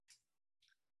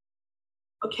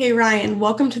Okay, Ryan,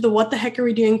 welcome to the What the Heck Are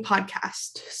We Doing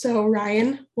podcast. So,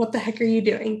 Ryan, what the heck are you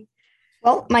doing?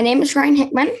 Well, my name is Ryan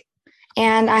Hickman,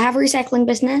 and I have a recycling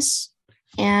business,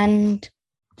 and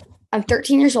I'm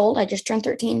 13 years old. I just turned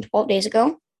 13 12 days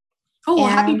ago. Oh, well,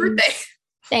 happy And birthday.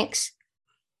 thanks.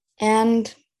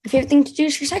 And my favorite thing to do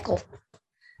is recycle.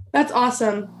 That's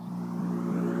awesome.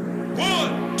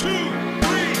 One, two,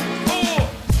 three, four.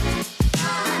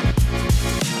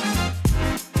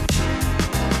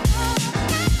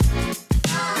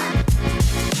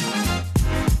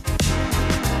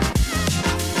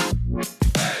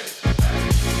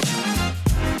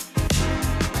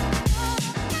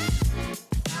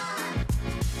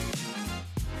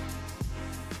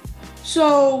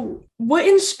 So, what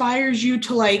inspires you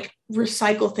to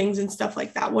recycle things and stuff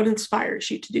like that? What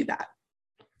inspires you to do that?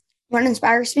 What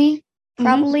inspires me? Mhm.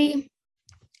 Probably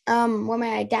when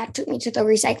my dad took me to the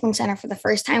recycling center for the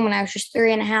first time when I was just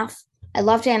 3.5. I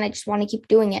loved it, and I just want to keep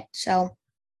doing it. So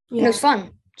and it Yeah, was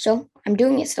fun. So I'm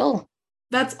doing it still.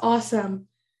 that's awesome.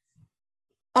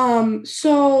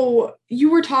 So you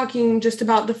were talking just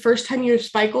about the first time you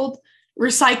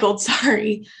recycled,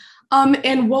 sorry.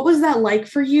 And what was that like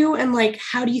for you? And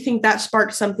how do you think that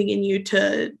sparked something in you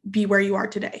to be where you are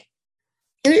today?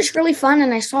 It was just really fun,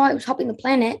 and I saw it was helping the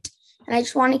planet, and I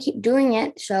just want to keep doing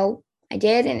it. So I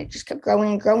did, and it just kept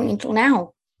growing and growing until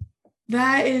now.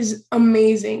 That is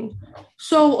amazing.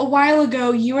 So a while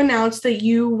ago, you announced that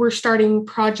you were starting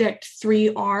Project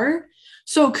 3R.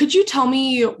 So could you tell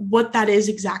me what that is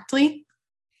exactly?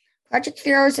 Project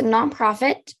Zero is a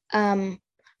nonprofit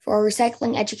for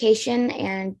recycling education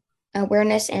and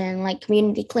awareness and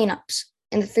community cleanups.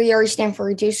 And the three R's stand for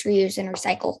reduce, reuse, and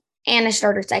recycle. And I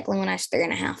started recycling when I was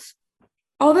 3.5.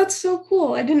 Oh, that's so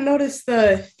cool. I didn't notice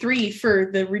the three for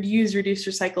the reuse, reduce,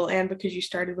 recycle, and because you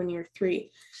started when you were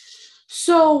three.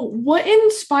 So, what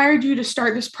inspired you to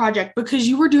start this project? Because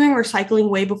you were doing recycling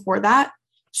way before that.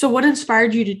 So, what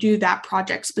inspired you to do that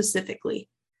project specifically?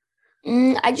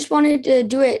 I just wanted to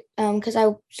do it because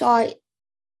I saw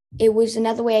it was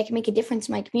another way I can make a difference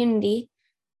in my community.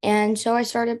 And so I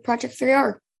started Project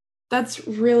 3R. That's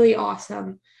really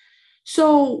awesome.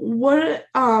 So, what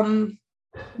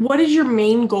is your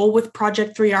main goal with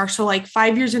Project 3R? So,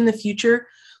 5 years in the future,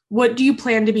 what do you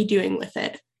plan to be doing with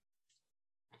it?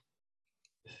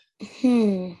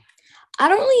 I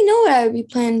don't really know what I would be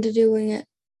planning to doing it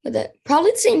with it. Probably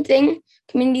the same thing.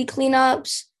 Community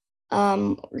cleanups,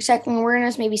 recycling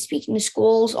awareness, maybe speaking to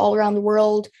schools all around the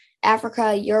world,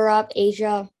 Africa, Europe,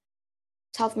 Asia,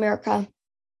 South America,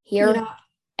 here, Yeah,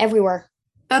 everywhere.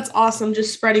 that's awesome.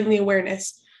 Just spreading the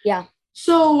awareness. Yeah.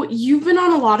 So, you've been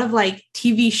on a lot of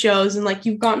TV shows and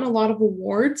you've gotten a lot of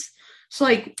awards. So,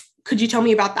 could you tell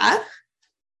me about that?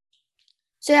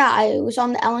 So yeah, I was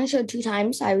on the Ellen Show 2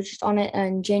 times. I was just on it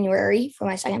in January for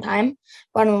my second time.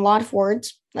 Gotten a lot of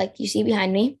awards, like you see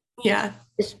behind me. Yeah.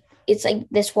 It's like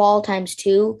this wall times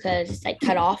two because it's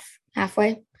cut off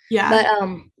halfway. Yeah. But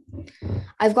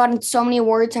I've gotten so many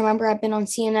awards. I remember I've been on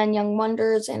CNN Young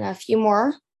Wonders and a few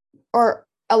more, or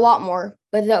a lot more.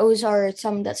 But those are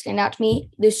some that stand out to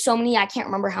me. There's so many, I can't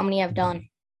remember how many I've done.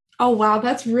 Oh, wow.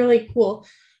 That's really cool.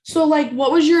 So,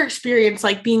 what was your experience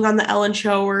being on the Ellen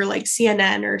Show or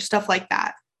CNN or stuff like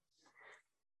that?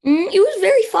 It was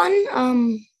very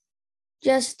fun.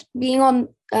 Just being on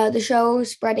the show,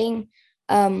 spreading,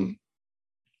 or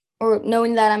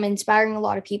knowing that I'm inspiring a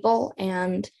lot of people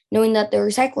and knowing that they're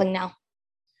recycling now.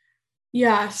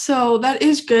 Yeah, so that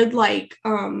is good,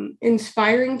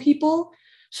 inspiring people.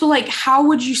 So, how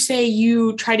would you say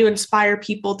you try to inspire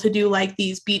people to do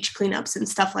these beach cleanups and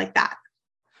stuff like that?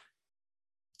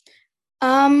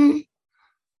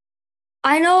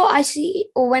 I know I see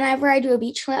whenever I do a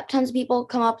beach cleanup, tons of people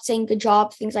come up saying good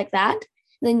job, things like that.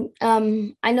 Then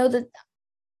I know that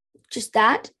just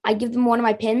that I give them one of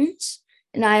my pins,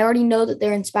 and I already know that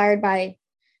they're inspired by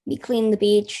me cleaning the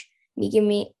beach, me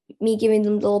giving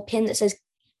them the little pin that says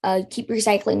keep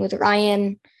recycling with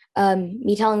Ryan,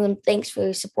 me telling them thanks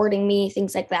for supporting me,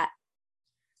 things like that.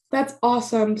 That's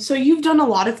awesome. So you've done a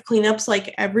lot of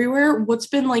cleanups everywhere. What's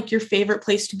been your favorite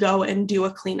place to go and do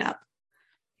a cleanup?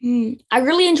 I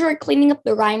really enjoy cleaning up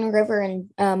the Rhine River in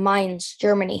Mainz,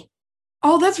 Germany.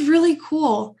 Oh, that's really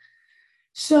cool.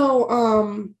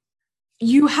 So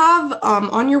you have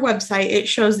on your website, it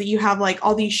shows that you have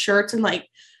all these shirts and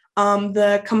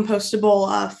the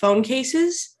compostable phone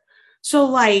cases.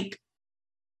 So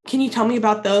can you tell me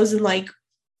about those and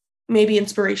maybe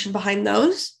inspiration behind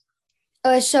those?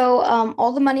 So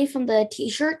all the money from the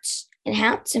T-shirts and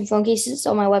hats and phone cases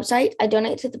on my website, I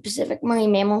donate to the Pacific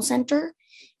Marine Mammal Center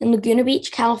in Laguna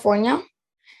Beach, California,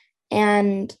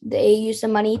 and they use the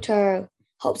money to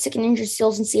help sick and injured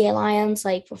seals and sea lions,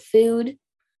 like for food,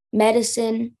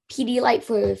 medicine, Pedialyte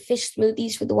for fish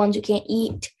smoothies for the ones who can't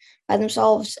eat by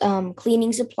themselves,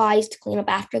 cleaning supplies to clean up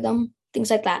after them, things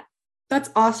like that. That's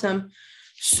awesome.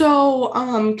 So,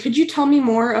 could you tell me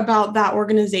more about that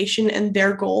organization and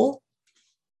their goal?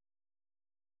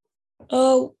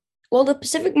 Oh, well, the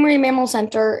Pacific Marine Mammal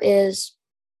Center is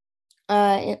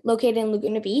located in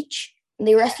Laguna Beach. And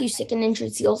they rescue sick and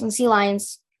injured seals and sea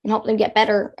lions and help them get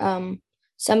better.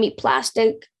 Some eat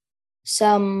plastic,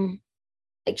 some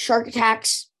like shark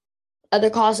attacks,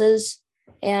 other causes,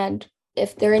 and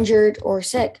if they're injured or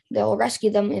sick, they'll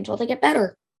rescue them until they get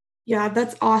better. Yeah,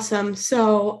 that's awesome.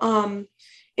 So,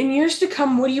 in years to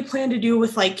come, what do you plan to do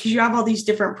with like, because you have all these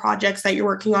different projects that you're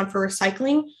working on for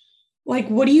recycling? Like,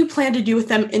 what do you plan to do with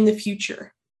them in the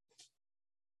future?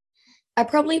 I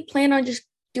probably plan on just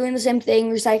doing the same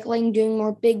thing, recycling, doing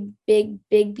more big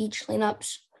beach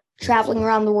cleanups, traveling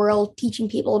around the world, teaching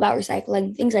people about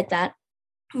recycling, things like that.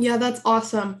 Yeah, that's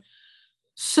awesome.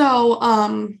 So,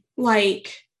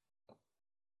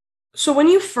 so when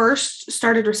you first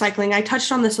started recycling, I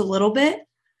touched on this a little bit,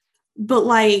 but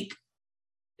like,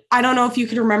 I don't know if you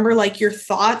could remember like your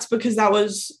thoughts because that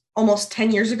was almost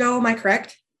 10 years ago. Am I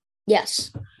correct?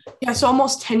 Yes. Yeah. So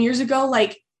almost 10 years ago,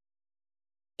 like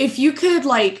if you could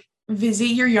like visit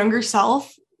your younger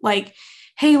self, like,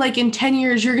 hey, like in 10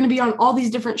 years, you're going to be on all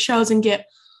these different shows and get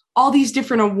all these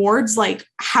different awards. Like,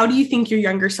 how do you think your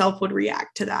younger self would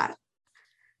react to that?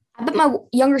 I bet my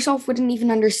younger self wouldn't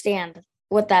even understand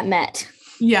what that meant.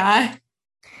 Yeah.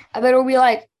 I bet it would be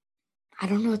like, I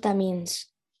don't know what that means.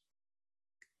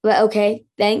 But okay,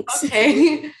 thanks.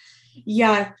 Okay.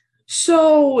 Yeah.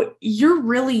 So you're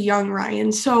really young,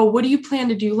 Ryan. So what do you plan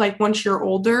to do like once you're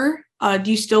older?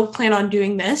 Do you still plan on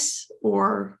doing this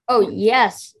or? Oh,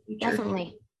 yes,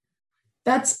 definitely.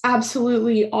 That's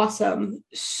absolutely awesome.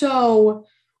 So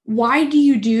why do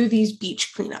you do these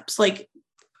beach cleanups? Like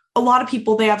a lot of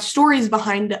people, they have stories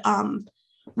behind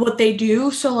what they do.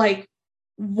 So like,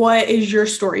 what is your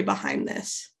story behind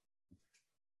this?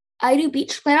 I do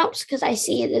beach cleanups because I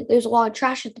see that there's a lot of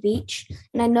trash at the beach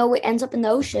and I know it ends up in the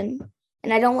ocean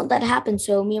and I don't want that to happen.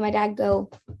 So me and my dad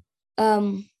go,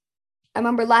 I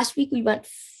remember last week we went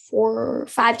 4 or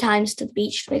 5 times to the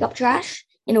beach to pick up trash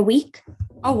in a week.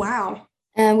 Oh, wow.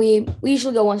 And we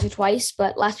usually go once or twice,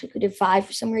 but last week we did 5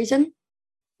 for some reason.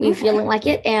 We were feeling like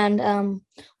it. And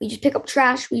we just pick up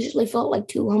trash. We usually fill like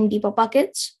 2 Home Depot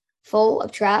buckets full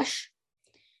of trash.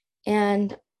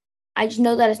 And I just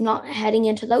know that it's not heading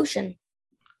into the ocean.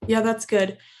 Yeah, that's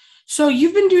good. So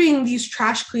you've been doing these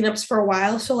trash cleanups for a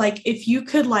while. So like if you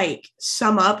could like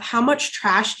sum up, how much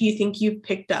trash do you think you've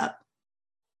picked up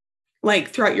like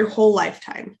throughout your whole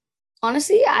lifetime?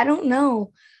 Honestly, I don't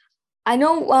know. I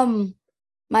know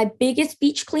my biggest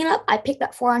beach cleanup, I picked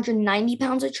up 490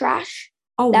 pounds of trash.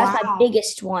 Oh, That's wow. my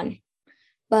biggest one.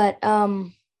 But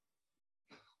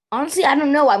honestly, I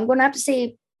don't know. I'm going to have to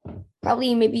say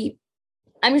probably maybe,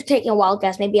 I'm just taking a wild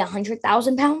guess, maybe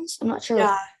 100,000 pounds. I'm not sure.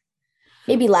 Yeah.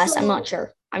 Maybe less. So, I'm not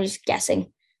sure. I'm just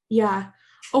guessing. yeah.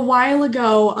 A while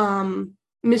ago,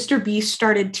 Mr. Beast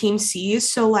started Team C's.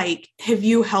 So like, have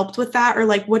you helped with that or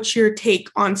like, what's your take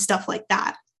on stuff like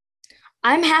that?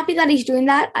 I'm happy that he's doing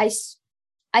that. I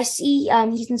see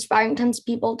he's inspiring tons of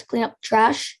people to clean up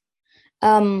trash.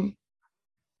 I'm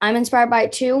inspired by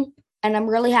it too. And I'm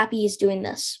really happy he's doing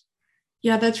this.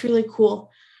 Yeah, that's really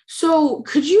cool. So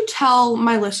could you tell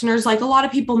my listeners, like a lot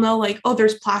of people know like, oh,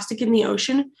 there's plastic in the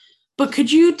ocean, but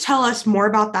could you tell us more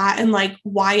about that and like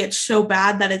why it's so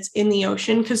bad that it's in the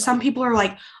ocean? Because some people are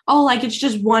like, oh, like it's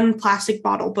just one plastic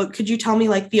bottle, but could you tell me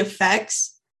like the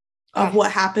effects of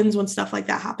what happens when stuff like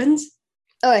that happens?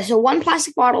 Okay, so one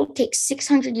plastic bottle takes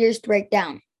 600 years to break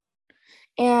down.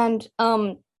 And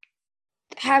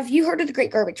have you heard of the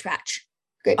Great Garbage Patch?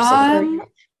 Great Pacific Garbage Patch.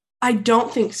 I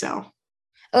don't think so.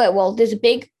 Okay, well, there's a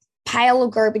big pile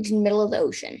of garbage in the middle of the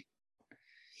ocean.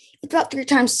 It's about 3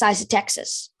 times the size of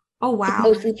Texas. Oh, wow. It's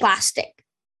mostly plastic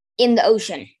in the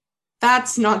ocean.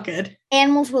 That's not good.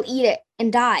 Animals will eat it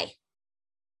and die.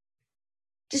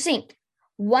 Just think,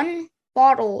 one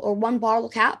bottle or one bottle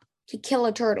cap could kill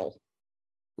a turtle.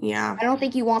 Yeah. I don't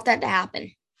think you want that to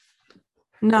happen.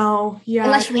 No, yeah.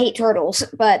 Unless you hate turtles,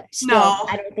 but still, No.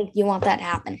 I don't think you want that to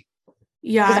happen.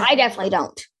 Yeah. Because I definitely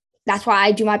don't. That's why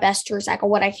I do my best to recycle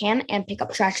what I can and pick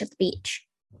up trash at the beach.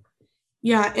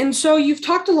 Yeah. And so you've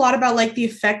talked a lot about like the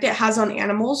effect it has on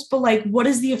animals, but like what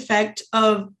is the effect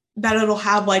of that it'll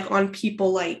have like on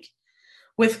people like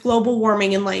with global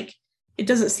warming and like it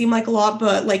doesn't seem like a lot,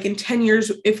 but like in 10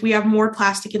 years, if we have more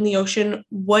plastic in the ocean,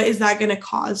 what is that going to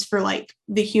cause for like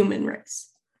the human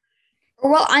race?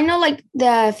 Well, I know like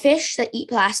the fish that eat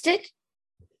plastic,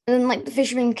 And then like the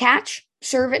fishermen catch,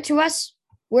 serve it to us.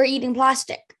 We're eating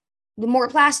plastic. The more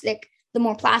plastic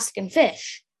in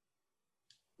fish.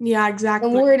 Yeah, And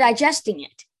exactly. we're digesting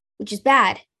it, which is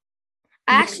bad.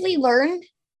 I Yeah. actually learned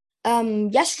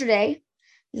yesterday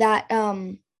that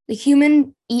the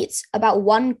human eats about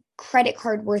 1 credit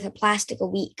card worth of plastic a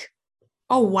week.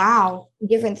 Oh, wow.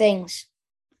 Different things.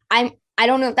 I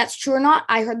don't know if that's true or not.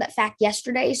 I heard that fact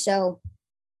yesterday, so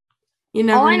You all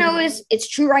never I know is it's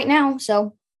true right now.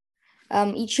 So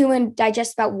each human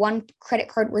digests about 1 credit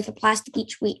card worth of plastic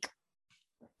each week.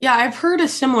 Yeah, I've heard a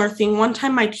similar thing. One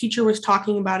time my teacher was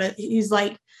talking about it. He's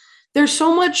like, there's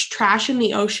so much trash in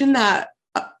the ocean that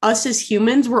us as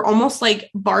humans, we're almost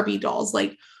like Barbie dolls.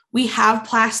 Like we have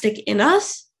plastic in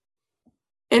us.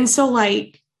 And so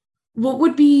like, what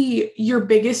would be your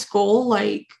biggest goal?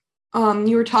 Like,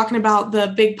 you were talking about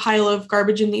the big pile of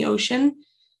garbage in the ocean.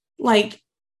 Like,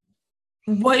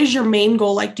 what is your main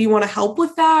goal? Like, do you want to help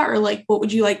with that? Or like, what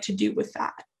would you like to do with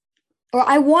that? Or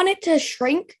I want it to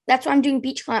shrink. That's why I'm doing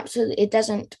beach cleanups so that it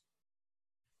doesn't.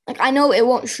 Like I know it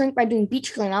won't shrink by doing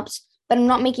beach cleanups, but I'm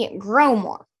not making it grow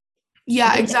more.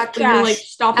 Yeah, exactly. You're like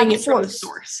stopping at it the from the source.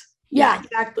 source. Yeah.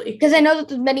 Exactly. Because I know that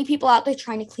there's many people out there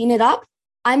trying to clean it up.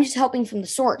 I'm just helping from the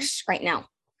source right now.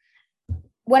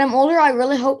 When I'm older, I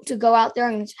really hope to go out there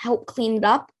and help clean it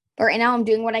up. But right now I'm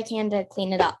doing what I can to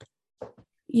clean it up.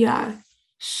 Yeah.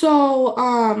 So,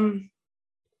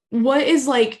 what is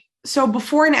like, so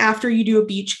before and after you do a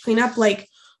beach cleanup, like,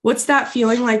 what's that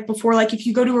feeling like before? Like, if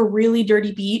you go to a really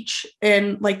dirty beach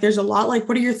and like there's a lot, like,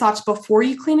 what are your thoughts before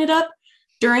you clean it up,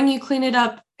 during you clean it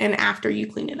up, and after you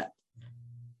clean it up?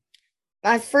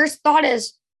 My first thought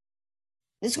is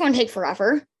this is going to take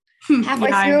forever.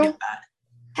 Yeah,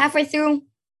 Halfway through,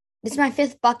 this is my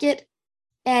 5th bucket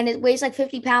and it weighs like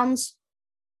 50 pounds.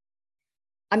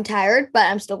 I'm tired, but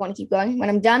I'm still going to keep going. When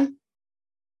I'm done,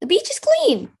 the beach is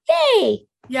clean. Yay!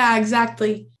 Yeah,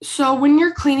 exactly. So when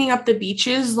you're cleaning up the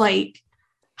beaches, like,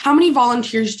 how many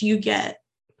volunteers do you get,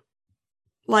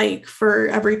 like, for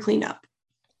every cleanup?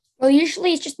 Well,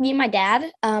 usually it's just me and my dad,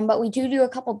 but we do a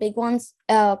couple big ones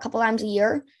a couple times a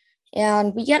year,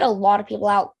 and we get a lot of people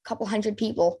out, a couple hundred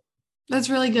people. That's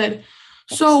really good.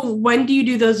 So when do you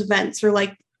do those events, or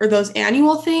like, are those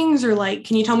annual things, or like,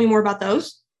 can you tell me more about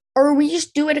those? Or we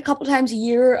just do it a couple times a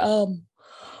year.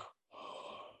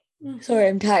 Sorry,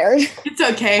 I'm tired. It's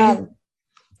okay.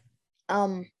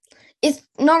 It's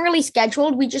not really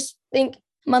scheduled. We just think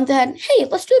month ahead, hey,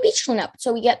 let's do a beach cleanup.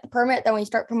 So we get the permit, then we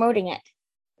start promoting it.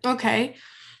 Okay.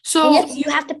 So yes, you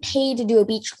have to pay to do a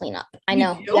beach cleanup. I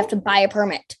know. You have to buy a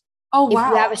permit. Oh, wow.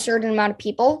 If you have a certain amount of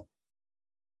people,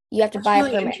 you have to buy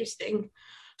really a permit. Interesting.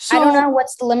 So I don't know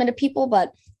what's the limit of people,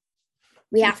 but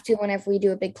we have to whenever we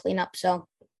do a big cleanup.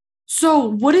 So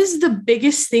what is the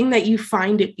biggest thing that you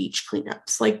find at beach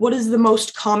cleanups? Like, what is the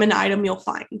most common item you'll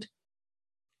find?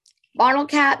 Bottle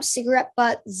caps, cigarette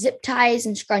butts, zip ties,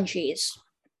 and scrunchies.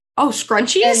 Oh,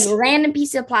 scrunchies? And random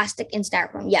pieces of plastic and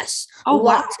styrofoam. Yes. Oh,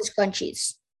 lots wow. of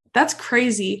scrunchies. That's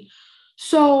crazy.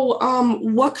 So,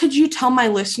 what could you tell my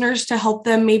listeners to help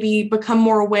them maybe become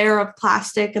more aware of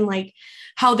plastic and like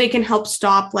how they can help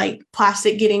stop like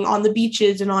plastic getting on the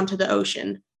beaches and onto the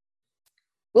ocean?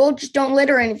 Well, just don't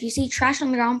litter. And if you see trash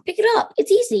on the ground, pick it up.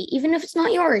 It's easy, even if it's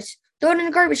not yours. Throw it in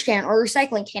a garbage can or a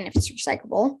recycling can if it's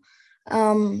recyclable.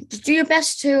 Just do your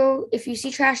best to, if you see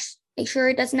trash, make sure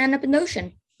it doesn't end up in the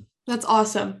ocean. That's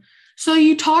awesome. So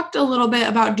you talked a little bit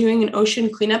about doing an ocean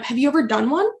cleanup. Have you ever done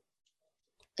one?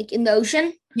 Like in the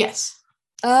ocean? Yes.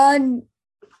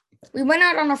 We went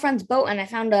out on a friend's boat and I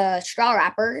found a straw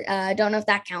wrapper. I don't know if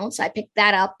that counts. I picked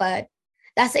that up, but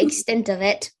that's the extent of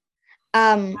it.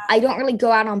 I don't really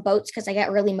go out on boats because I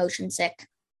get really motion sick.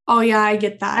 Oh, yeah, I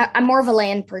get that. I'm more of a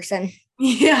land person.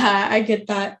 Yeah, I get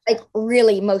that. Like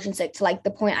really motion sick to like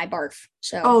the point I barf.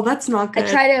 So oh, that's not good.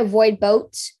 I try to avoid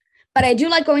boats, but I do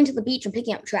like going to the beach and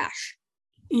picking up trash.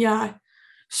 Yeah.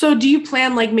 So do you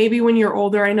plan like maybe when you're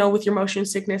older, I know with your motion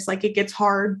sickness, like it gets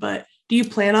hard, but do you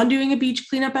plan on doing a beach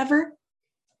cleanup ever?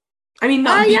 I mean,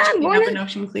 not beach cleanup, an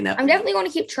ocean cleanup. I'm definitely going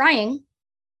to keep trying.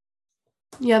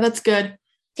 Yeah, that's good.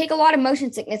 Take a lot of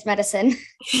motion sickness medicine.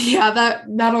 Yeah,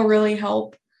 that'll really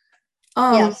help.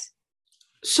 Yes.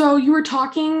 So you were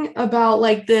talking about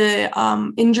like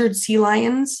the injured sea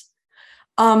lions.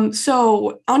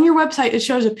 So on your website, it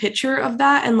shows a picture of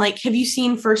that. And like, have you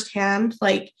seen firsthand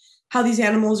like how these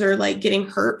animals are like getting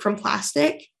hurt from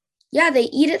plastic? Yeah, they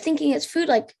eat it thinking it's food.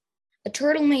 Like a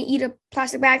turtle may eat a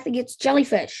plastic bag that gets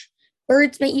jellyfish.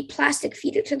 Birds may eat plastic,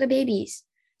 feed it to the babies.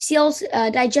 Seals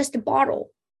digest a bottle.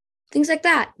 Things like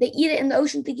that. They eat it in the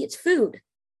ocean thinking it's food.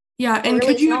 Yeah, and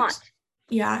really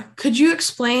could you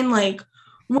explain like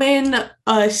when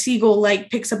a seagull like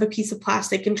picks up a piece of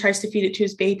plastic and tries to feed it to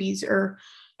his babies, or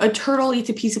a turtle eats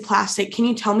a piece of plastic, can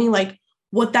you tell me like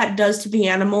what that does to the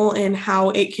animal and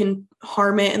how it can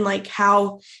harm it and like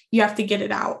how you have to get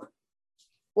it out?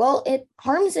 Well, it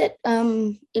harms it.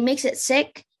 It makes it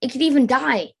sick. It could even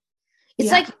die.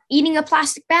 It's like eating a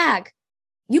plastic bag.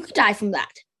 You could die from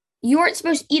that. You weren't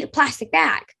supposed to eat a plastic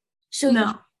bag. So,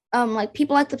 No. like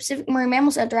people at the Pacific Marine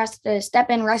Mammal Center has to step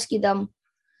in, rescue them,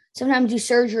 sometimes do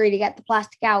surgery to get the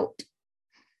plastic out,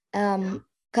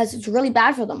 because it's really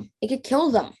bad for them. It could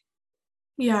kill them.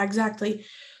 Yeah, exactly.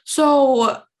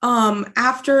 So,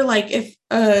 after like if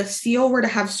a seal were to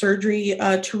have surgery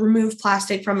to remove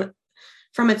plastic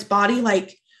from its body,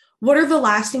 like what are the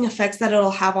lasting effects that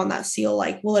it'll have on that seal?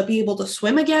 Like, will it be able to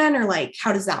swim again, or like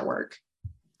how does that work?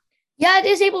 Yeah, it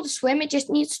is able to swim. It just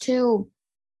needs to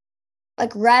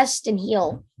like rest and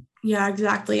heal. Yeah,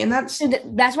 exactly. And that's So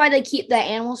that's why they keep the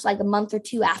animals like a month or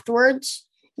two afterwards,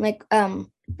 like a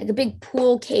big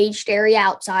pool caged area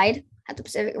outside at the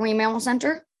Pacific Marine Mammal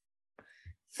Center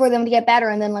for them to get better.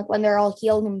 And then like when they're all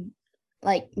healed and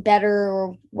like better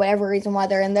or whatever reason why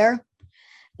they're in there,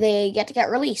 they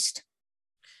get released.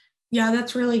 yeah,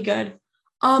 that's really good.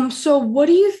 So what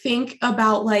do you think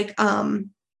about like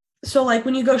so like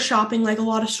when you go shopping, like a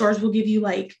lot of stores will give you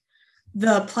like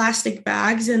the plastic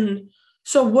bags, and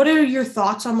so what are your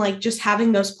thoughts on like just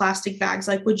having those plastic bags?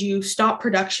 Like would you stop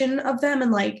production of them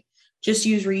and like just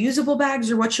use reusable bags,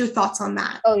 or what's your thoughts on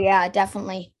that? Oh yeah,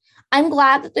 definitely. I'm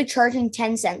glad that they're charging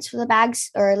 10 cents for the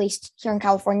bags, or at least here in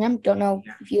California. Don't know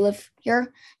if you live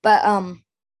here, but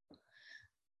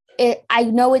I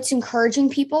know it's encouraging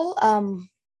people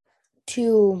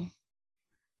to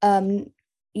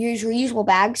use reusable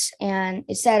bags and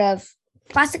instead of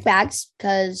plastic bags,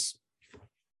 because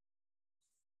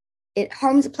it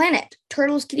harms the planet.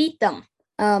 Turtles could eat them.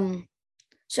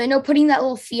 So I know putting that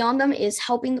little fee on them is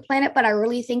helping the planet, but I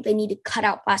really think they need to cut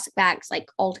out plastic bags like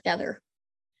altogether.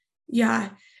 Yeah.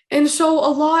 And so a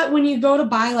lot when you go to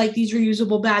buy like these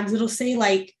reusable bags, it'll say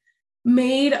like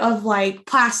made of like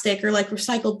plastic or like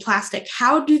recycled plastic.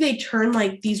 How do they turn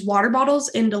like these water bottles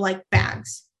into like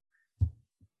bags?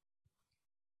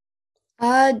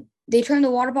 They turn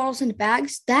the water bottles into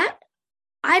bags. That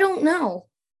I don't know.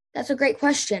 That's a great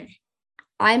question.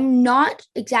 I'm not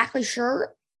exactly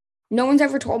sure. No one's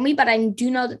ever told me, but I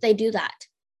do know that they do that.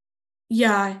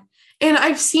 Yeah. And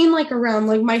I've seen like around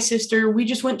like my sister, we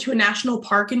just went to a national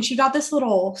park and she got this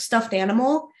little stuffed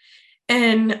animal.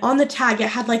 And on the tag, it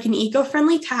had like an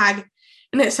eco-friendly tag.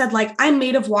 And it said like, I'm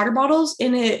made of water bottles.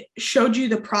 And it showed you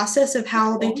the process of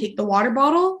how they take the water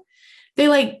bottle. They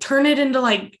like turn it into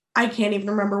like, I can't even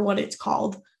remember what it's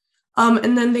called.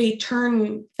 And then they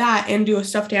turn that into a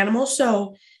stuffed animal.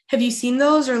 So have you seen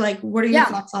those, or like, what are your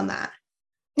thoughts on that?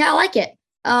 Yeah, I like it.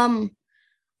 I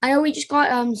know we just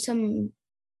got some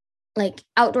like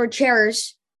outdoor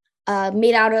chairs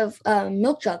made out of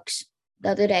milk jugs the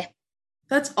other day.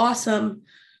 That's awesome.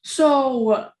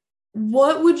 So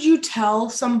what would you tell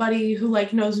somebody who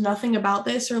like knows nothing about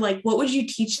this, or like what would you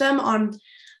teach them on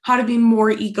how to be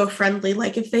more eco-friendly?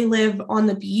 Like if they live on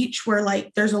the beach where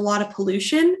like there's a lot of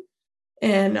pollution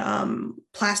and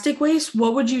plastic waste,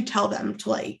 what would you tell them to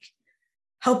like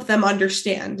help them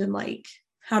understand and like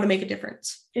how to make a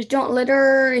difference? Just don't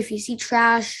litter. If you see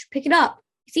trash, pick it up.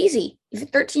 It's easy. If a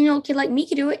 13-year-old kid like me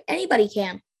can do it, anybody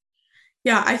can.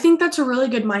 Yeah, I think that's a really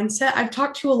good mindset. I've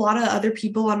talked to a lot of other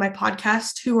people on my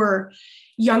podcast who are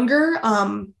younger,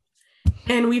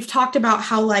 and we've talked about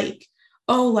how like,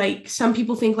 oh, like some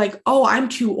people think like, oh, I'm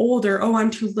too old, or oh, I'm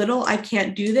too little, I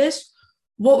can't do this.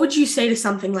 What would you say to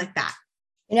something like that?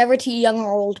 You're never too young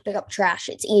or old to pick up trash.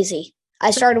 It's easy.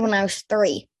 I started when I was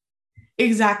 3.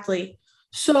 Exactly.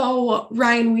 So,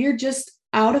 Ryan, we're just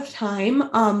out of time,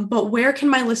 but where can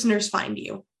my listeners find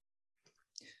you?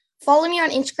 Follow me on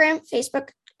Instagram, Facebook,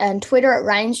 and Twitter at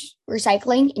Ryan's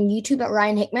Recycling and YouTube at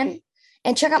Ryan Hickman.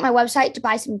 And check out my website to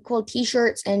buy some cool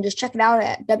t-shirts and just check it out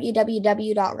at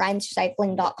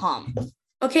www.ryansrecycling.com.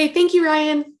 Okay, thank you,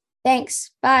 Ryan.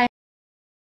 Thanks. Bye.